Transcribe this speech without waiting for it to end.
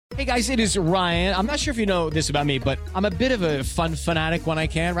Hey guys, it is Ryan. I'm not sure if you know this about me, but I'm a bit of a fun fanatic when I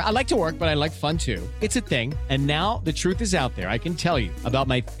can. I like to work, but I like fun too. It's a thing. And now the truth is out there. I can tell you about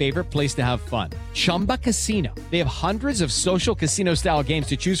my favorite place to have fun. Chumba Casino. They have hundreds of social casino style games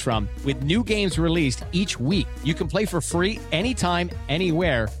to choose from with new games released each week. You can play for free anytime,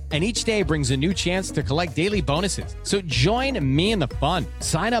 anywhere. And each day brings a new chance to collect daily bonuses. So join me in the fun.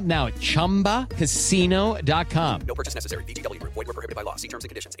 Sign up now at ChumbaCasino.com. No purchase necessary. VGW Group. Void where prohibited by law. See terms and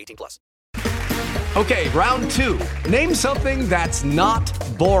conditions. 18+. Okay, round two. Name something that's not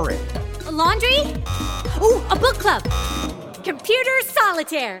boring. A laundry? Ooh, a book club. Computer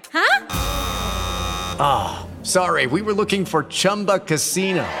solitaire, huh? Ah, sorry. We were looking for Chumba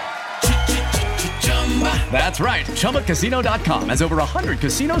Casino. That's right. ChumbaCasino.com has over 100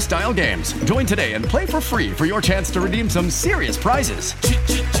 casino-style games. Join today and play for free for your chance to redeem some serious prizes.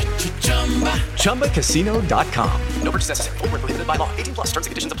 ChumbaCasino.com. No purchase necessary. Void where prohibited by law. 18+. Terms and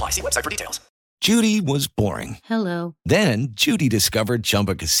conditions apply. See website for details. Judy was boring. Hello. Then Judy discovered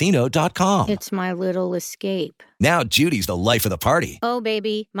ChumbaCasino.com. It's my little escape. Now Judy's the life of the party. Oh,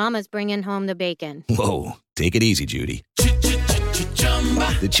 baby, mama's bringing home the bacon. Whoa, take it easy, Judy.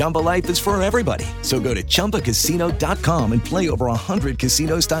 The Chumba life is for everybody. So go to ChumbaCasino.com and play over 100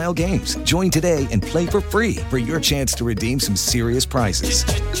 casino-style games. Join today and play for free for your chance to redeem some serious prizes.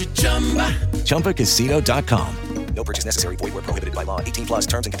 ChumbaCasino.com. No purchase necessary. Void where prohibited by law. 18+.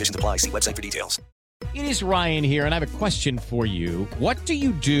 Terms and conditions apply. See website for details. It is Ryan here, and I have a question for you. What do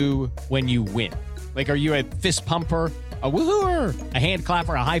you do when you win? Like, are you a fist pumper, a woohooer, a hand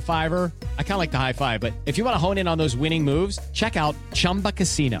clapper, a high fiver? I kind of like the high five, but if you want to hone in on those winning moves, check out Chumba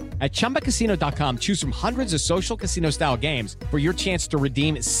Casino. At ChumbaCasino.com, choose from hundreds of social casino-style games for your chance to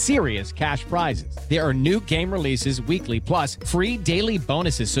redeem serious cash prizes. There are new game releases weekly, plus free daily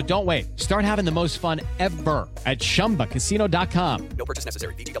bonuses, so don't wait. Start having the most fun ever at ChumbaCasino.com. No purchase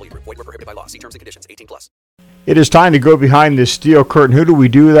necessary. VGW Group. Void where prohibited by law. See terms and conditions. 18+. It is time to go behind this steel curtain. Who do we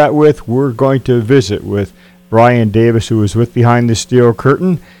do that with? We're going to visit with Brian Davis, who is with Behind the Steel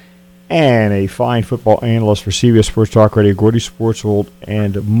Curtain, and a fine football analyst for CBS Sports Talk Radio, Gordy Sports World,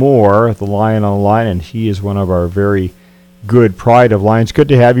 and more, the Lion on the Line, and he is one of our very good Pride of Lions. Good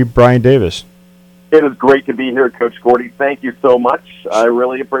to have you, Brian Davis. It is great to be here, Coach Gordy. Thank you so much. I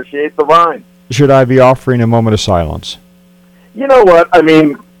really appreciate the line. Should I be offering a moment of silence? You know what? I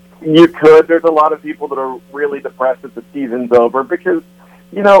mean, you could. There's a lot of people that are really depressed that the season's over because,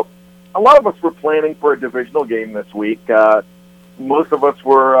 you know, a lot of us were planning for a divisional game this week. Most of us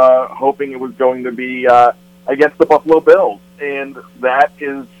were hoping it was going to be against the Buffalo Bills, and that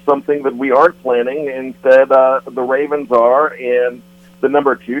is something that we aren't planning. Instead, the Ravens are, and the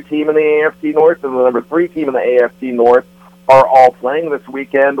number 2 team in the AFC North and the number 3 team in the AFC North are all playing this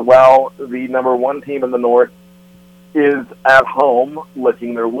weekend, while the number 1 team in the North is at home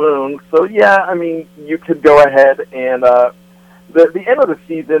licking their wounds. So, yeah, I mean, you could go ahead and the end of the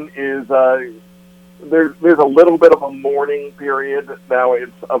season is there's a little bit of a mourning period. Now,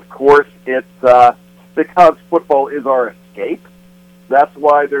 it's because football is our escape. That's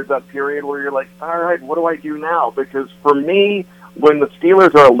why there's that period where you're like, all right, what do I do now? Because for me, when the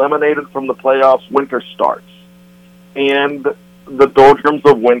Steelers are eliminated from the playoffs, winter starts. And the doldrums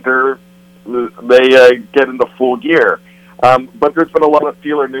of winter, they get into full gear. But there's been a lot of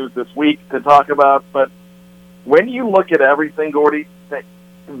Steeler news this week to talk about. But when you look at everything, Gordy,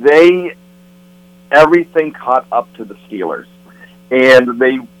 everything caught up to the Steelers. And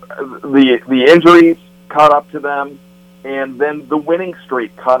the injuries caught up to them, and then the winning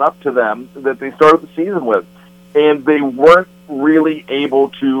streak caught up to them that they started the season with. And they weren't really able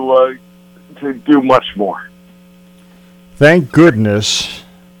to do much more. Thank goodness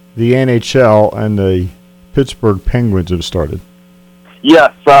the NHL and the Pittsburgh Penguins have started.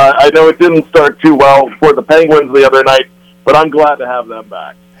 Yes, I know it didn't start too well for the Penguins the other night, but I'm glad to have them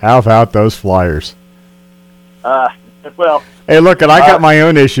back. How about those Flyers? Well, hey, look, and I got my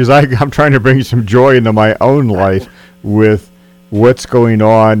own issues. I'm trying to bring some joy into my own life with what's going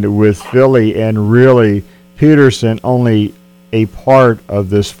on with Philly, and really Peterson only a part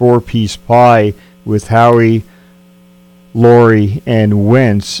of this 4-piece pie with Howie, Laurie, and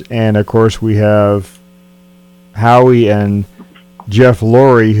Wentz. And, of course, we have Howie and Jeff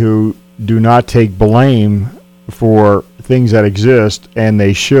Lurie, who do not take blame for things that exist, and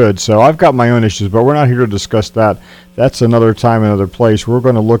they should. So I've got my own issues, but we're not here to discuss that. That's another time, another place. We're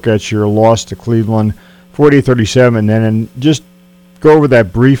going to look at your loss to Cleveland, 40-37, and just go over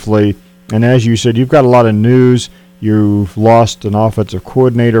that briefly. And as you said, you've got a lot of news. You've lost an offensive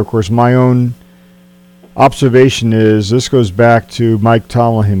coordinator. Of course, my own observation is this goes back to Mike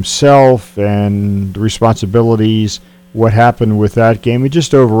Tomlin himself and the responsibilities what happened with that game, and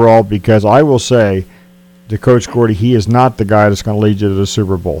just overall, because I will say to Coach Gordy, he is not the guy that's going to lead you to the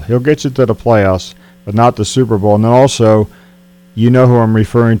Super Bowl. He'll get you to the playoffs, but not the Super Bowl. And then also, you know who I'm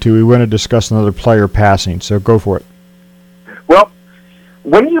referring to. We want to discuss another player passing, so go for it. Well,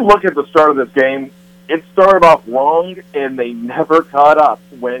 when you look at the start of this game, it started off wrong, and they never caught up.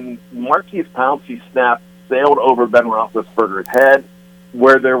 When Maurkice Pouncey snap sailed over Ben Roethlisberger's head,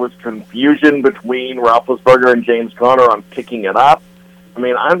 where there was confusion between Roethlisberger and James Conner on picking it up. I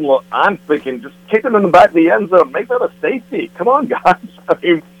mean, I'm thinking just kick it in the back of the end zone, make that a safety. Come on, guys. I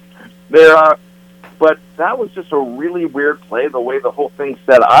mean, but that was just a really weird play, the way the whole thing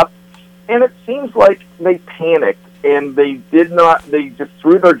set up. And it seems like they panicked, and they just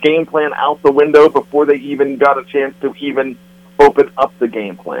threw their game plan out the window before they even got a chance to even open up the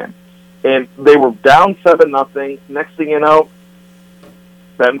game plan. And they were down 7-0. Next thing you know,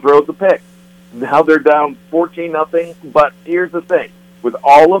 Ben throws a pick. Now they're down 14-0. But here's the thing. With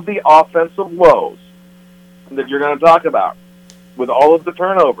all of the offensive woes that you're going to talk about, with all of the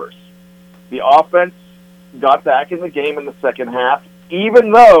turnovers, the offense got back in the game in the second half,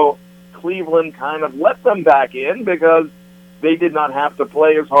 even though Cleveland kind of let them back in because they did not have to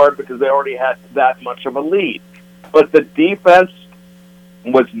play as hard because they already had that much of a lead. But the defense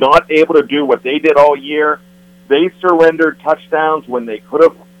was not able to do what they did all year. They surrendered touchdowns when they could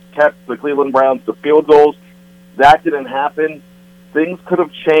have kept the Cleveland Browns to field goals. That didn't happen. Things could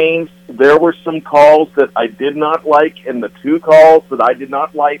have changed. There were some calls that I did not like, and the two calls that I did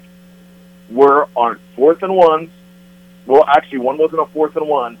not like were on 4th and 1s. Well, actually, one wasn't a 4th and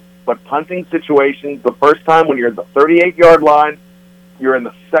 1, but punting situations. The first time when you're at the 38-yard line, you're in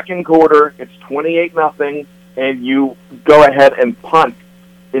the second quarter, it's 28-0, and you go ahead and punt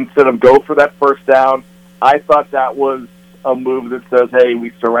instead of go for that first down. I thought that was a move that says, hey,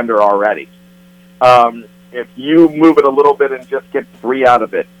 we surrender already. If you move it a little bit and just get 3 out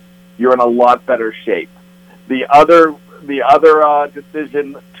of it, you're in a lot better shape. The other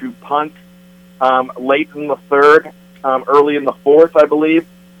decision to punt late in the third, early in the fourth, I believe,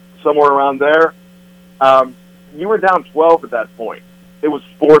 somewhere around there, you were down 12 at that point. It was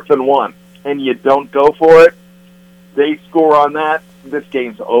 4th and 1, and you don't go for it. They score on that, this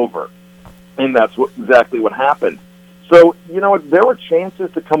game's over. And that's exactly what happened. So, there were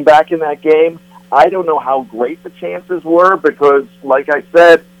chances to come back in that game. I don't know how great the chances were because, like I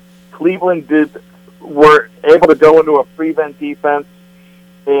said, Cleveland were able to go into a prevent defense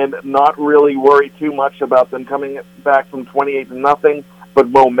and not really worry too much about them coming back from 28-0. But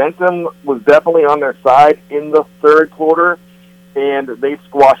momentum was definitely on their side in the third quarter, and they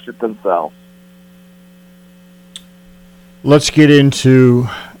squashed it themselves. Let's get into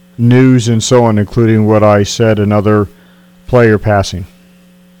news and so on, including what I said, another player passing.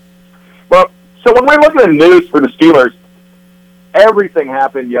 Well, so when we're looking at news for the Steelers, everything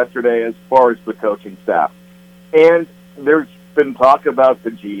happened yesterday as far as the coaching staff. And there's been talk about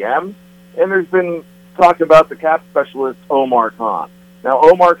the GM, and there's been talk about the cap specialist, Omar Khan. Now,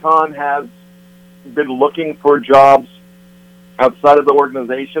 Omar Khan has been looking for jobs outside of the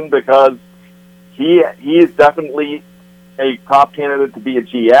organization because he is definitely a top candidate to be a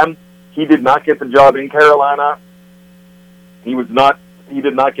GM. He did not get the job in Carolina. He did not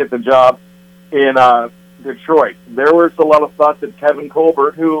get the job in Detroit. There was a lot of thought that Kevin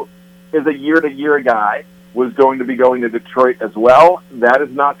Colbert, who is a year-to-year guy, was going to be going to Detroit as well. That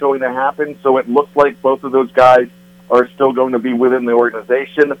is not going to happen, so it looks like both of those guys are still going to be within the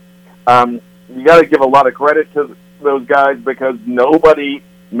organization. You got to give a lot of credit to those guys because nobody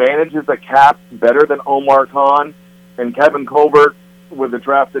manages a cap better than Omar Khan. And Kevin Colbert, with the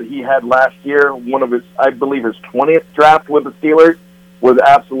draft that he had last year, one of his, I believe, his 20th draft with the Steelers, was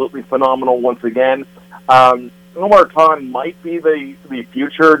absolutely phenomenal once again. Omar Khan might be the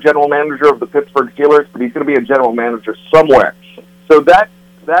future general manager of the Pittsburgh Steelers, but he's going to be a general manager somewhere. So that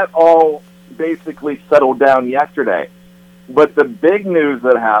all basically settled down yesterday. But the big news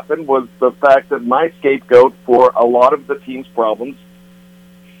that happened was the fact that my scapegoat for a lot of the team's problems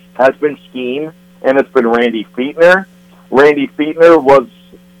has been scheme, and it's been Randy Fichtner. Randy Fichtner was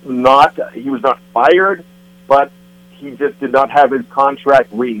not fired, but he just did not have his contract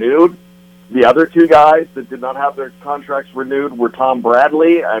renewed. The other two guys that did not have their contracts renewed were Tom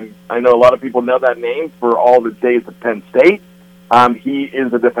Bradley. I know a lot of people know that name for all the days at Penn State. He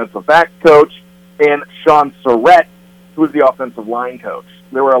is a defensive back coach. And Sean Surratt, who is the offensive line coach.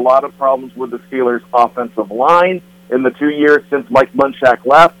 There were a lot of problems with the Steelers' offensive line in the 2 years since Mike Munchak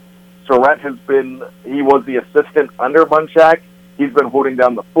left. Surratt he was the assistant under Munchak. He's been holding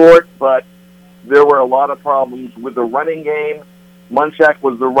down the fort, but there were a lot of problems with the running game. Munchak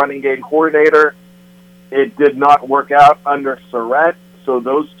was the running game coordinator. It did not work out under Surratt, so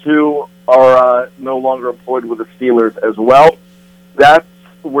those two are no longer employed with the Steelers as well. That's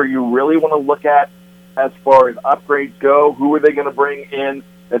where you really want to look at as far as upgrades go. Who are they going to bring in,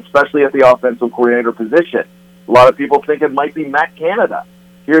 especially at the offensive coordinator position? A lot of people think it might be Matt Canada.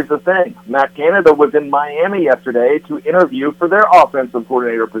 Here's the thing. Matt Canada was in Miami yesterday to interview for their offensive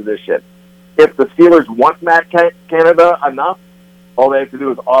coordinator position. If the Steelers want Matt Canada enough, all they have to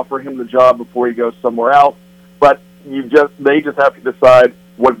do is offer him the job before he goes somewhere else. But they just have to decide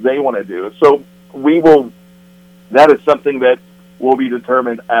what they want to do. So that is something that will be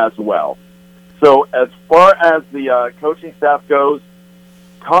determined as well. So as far as the coaching staff goes,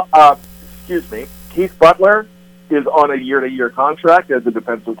 Keith Butler is on a year-to-year contract as the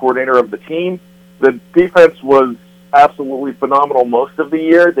defensive coordinator of the team. The defense was absolutely phenomenal most of the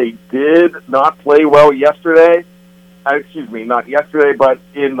year. They did not play well yesterday. Not yesterday, but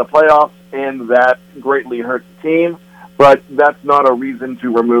in the playoffs, and that greatly hurt the team. But that's not a reason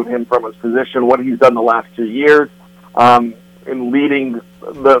to remove him from his position. What he's done the last 2 years in leading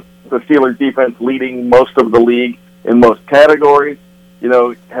the Steelers defense, leading most of the league in most categories,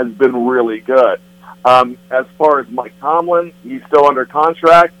 has been really good. As far as Mike Tomlin, he's still under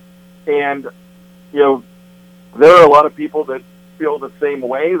contract, and there are a lot of people that feel the same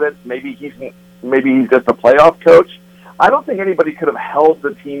way, that maybe he's just a playoff coach. I don't think anybody could have held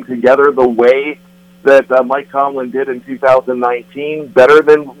the team together the way that Mike Tomlin did in 2019, better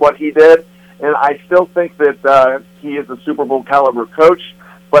than what he did. And I still think that he is a Super Bowl caliber coach,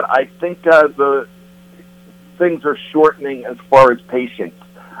 but I think the things are shortening as far as patience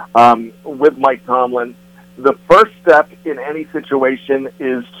with Mike Tomlin. The first step in any situation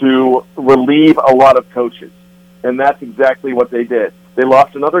is to relieve a lot of coaches, and that's exactly what they did. They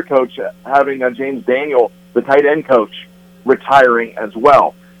lost another coach, having James Daniel, the tight end coach, retiring as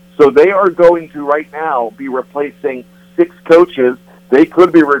well. So they are going to right now be replacing 6 coaches. They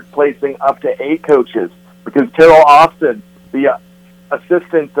could be replacing up to 8 coaches because Terrell Austin, the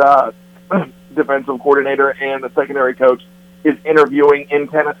assistant defensive coordinator and the secondary coach, is interviewing in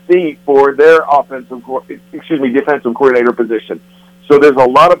Tennessee for their defensive coordinator position. So there's a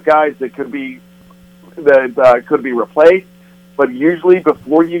lot of guys that could be replaced. But usually,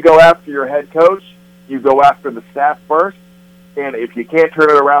 before you go after your head coach, you go after the staff first. And if you can't turn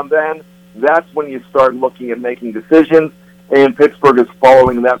it around then, that's when you start looking at making decisions. And Pittsburgh is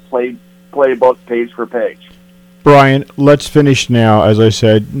following that playbook page for page. Brian, let's finish now. As I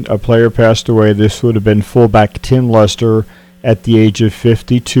said, a player passed away. This would have been fullback Tim Lester at the age of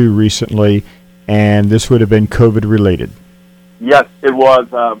 52 recently, and this would have been COVID-related. Yes, it was.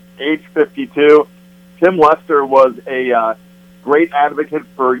 Age 52. Tim Lester was a great advocate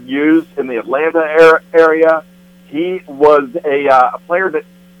for youth in the Atlanta area. He was a player that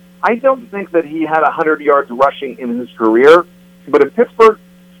I don't think that he had 100 yards rushing in his career, but in Pittsburgh,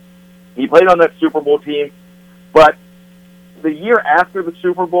 he played on that Super Bowl team. But the year after the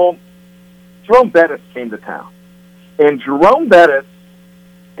Super Bowl, Jerome Bettis came to town. And Jerome Bettis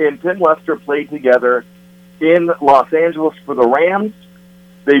and Tim Lester played together in Los Angeles for the Rams.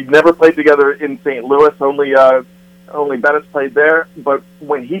 They'd never played together in St. Louis. Only Bettis played there. But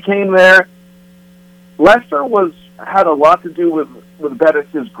when he came there, Lester had a lot to do with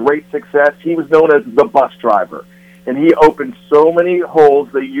Bettis' great success. He was known as the bus driver. And he opened so many holes.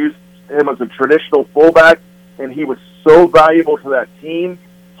 They used him as a traditional fullback, and he was so valuable to that team.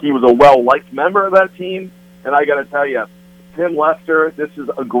 He was a well-liked member of that team. And I got to tell you, Tim Lester, this is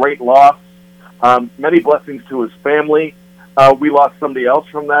a great loss. Many blessings to his family. We lost somebody else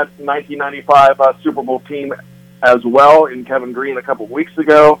from that 1995 Super Bowl team as well, in Kevin Green a couple of weeks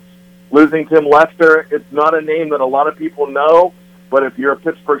ago. Losing Tim Lester, it's not a name that a lot of people know, but if you're a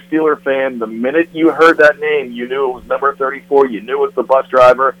Pittsburgh Steelers fan, the minute you heard that name, you knew it was number 34, you knew it was the bus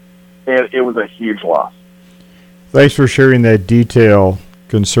driver, and it was a huge loss. Thanks for sharing that detail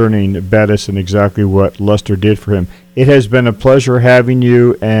concerning Bettis and exactly what Lester did for him. It has been a pleasure having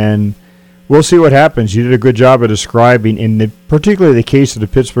you, and we'll see what happens. You did a good job of describing, particularly the case of the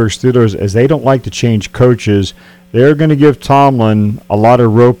Pittsburgh Steelers, as they don't like to change coaches. They're going to give Tomlin a lot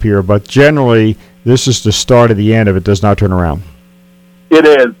of rope here, but generally this is the start of the end if it does not turn around. It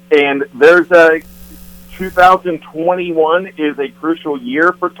is, and there's 2021 is a crucial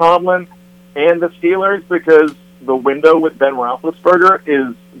year for Tomlin and the Steelers because the window with Ben Roethlisberger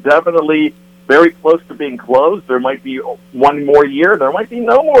is definitely very close to being closed. There might be one more year. There might be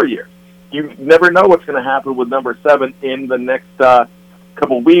no more year. You never know what's going to happen with number 7 in the next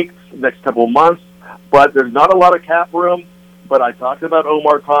couple weeks, next couple months. But there's not a lot of cap room. But I talked about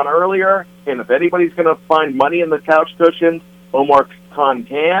Omar Khan earlier, and if anybody's going to find money in the couch cushions, Omar Khan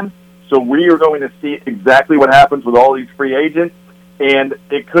can. So we are going to see exactly what happens with all these free agents, and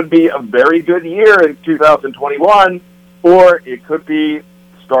it could be a very good year in 2021, or it could be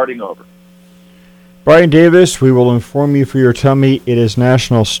starting over. Brian Davis, we will inform you for your tummy. It is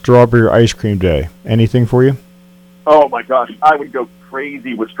National Strawberry Ice Cream Day. Anything for you? Oh, my gosh. I would go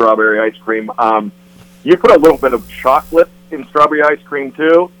crazy with strawberry ice cream. You put a little bit of chocolate in strawberry ice cream,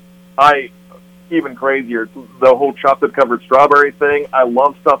 too. Even crazier, the whole chocolate-covered strawberry thing. I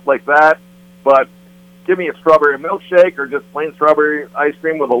love stuff like that. But give me a strawberry milkshake or just plain strawberry ice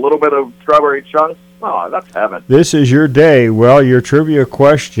cream with a little bit of strawberry chunks. Oh, that's heaven. This is your day. Well, your trivia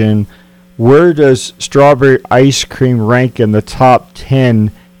question, where does strawberry ice cream rank in the top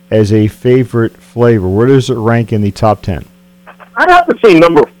 10 as a favorite flavor? Where does it rank in the top 10? I'd have to say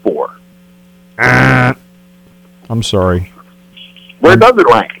number 4. I'm sorry. Where does it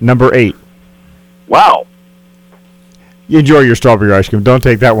rank? Number 8. Wow. You enjoy your strawberry ice cream. Don't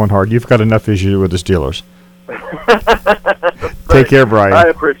take that one hard. You've got enough issues with the Steelers. Take care, Brian. I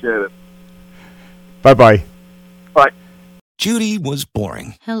appreciate it. Bye-bye. Bye. Judy was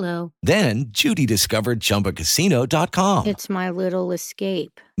boring. Hello. Then Judy discovered ChumbaCasino.com. It's my little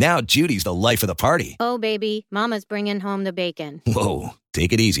escape. Now Judy's the life of the party. Oh, baby, mama's bringing home the bacon. Whoa,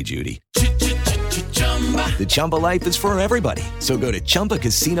 take it easy, Judy. The Chumba life is for everybody. So go to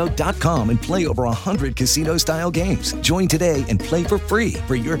ChumbaCasino.com and play over 100 casino-style games. Join today and play for free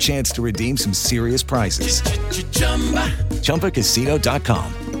for your chance to redeem some serious prizes.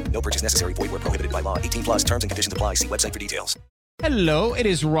 ChumbaCasino.com. No purchase necessary. Void where prohibited by law. 18 plus terms and conditions apply. See website for details. Hello, it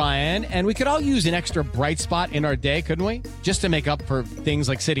is Ryan, and we could all use an extra bright spot in our day, couldn't we? Just to make up for things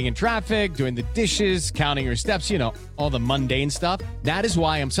like sitting in traffic, doing the dishes, counting your steps, you know, all the mundane stuff. That is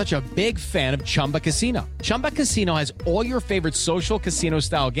why I'm such a big fan of Chumba Casino. Chumba Casino has all your favorite social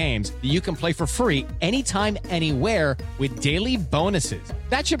casino-style games that you can play for free anytime, anywhere with daily bonuses.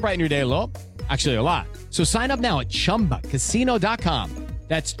 That should brighten your day a little. Actually, a lot. So sign up now at ChumbaCasino.com.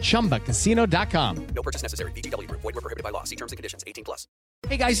 That's ChumbaCasino.com. No purchase necessary. VGW Group. Void where prohibited by law. See terms and conditions. 18 plus.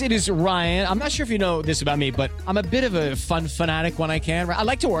 Hey guys, it is Ryan. I'm not sure if you know this about me, but I'm a bit of a fun fanatic when I can. I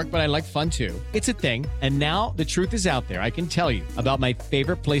like to work, but I like fun too. It's a thing. And now the truth is out there. I can tell you about my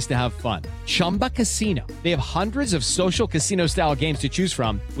favorite place to have fun. Chumba Casino. They have hundreds of social casino style games to choose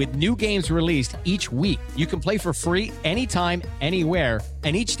from with new games released each week. You can play for free anytime, anywhere.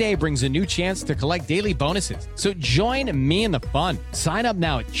 And each day brings a new chance to collect daily bonuses. So join me in the fun. Sign up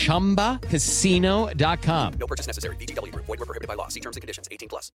now at ChumbaCasino.com. No purchase necessary. VGW Group. Void where prohibited by law. See terms and conditions. 18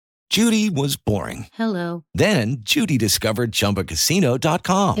 plus. Judy was boring. Hello. Then Judy discovered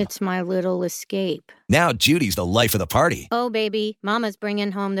ChumbaCasino.com. It's my little escape. Now Judy's the life of the party. Oh, baby, mama's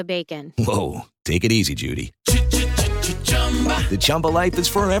bringing home the bacon. Whoa, take it easy, Judy. The Chumba life is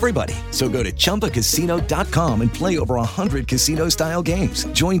for everybody. So go to ChumbaCasino.com and play over 100 casino-style games.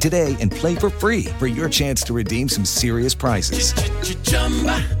 Join today and play for free for your chance to redeem some serious prizes.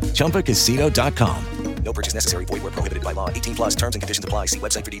 ChumbaCasino.com. No purchase necessary. Void where prohibited by law. 18 plus terms and conditions apply. See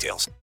website for details.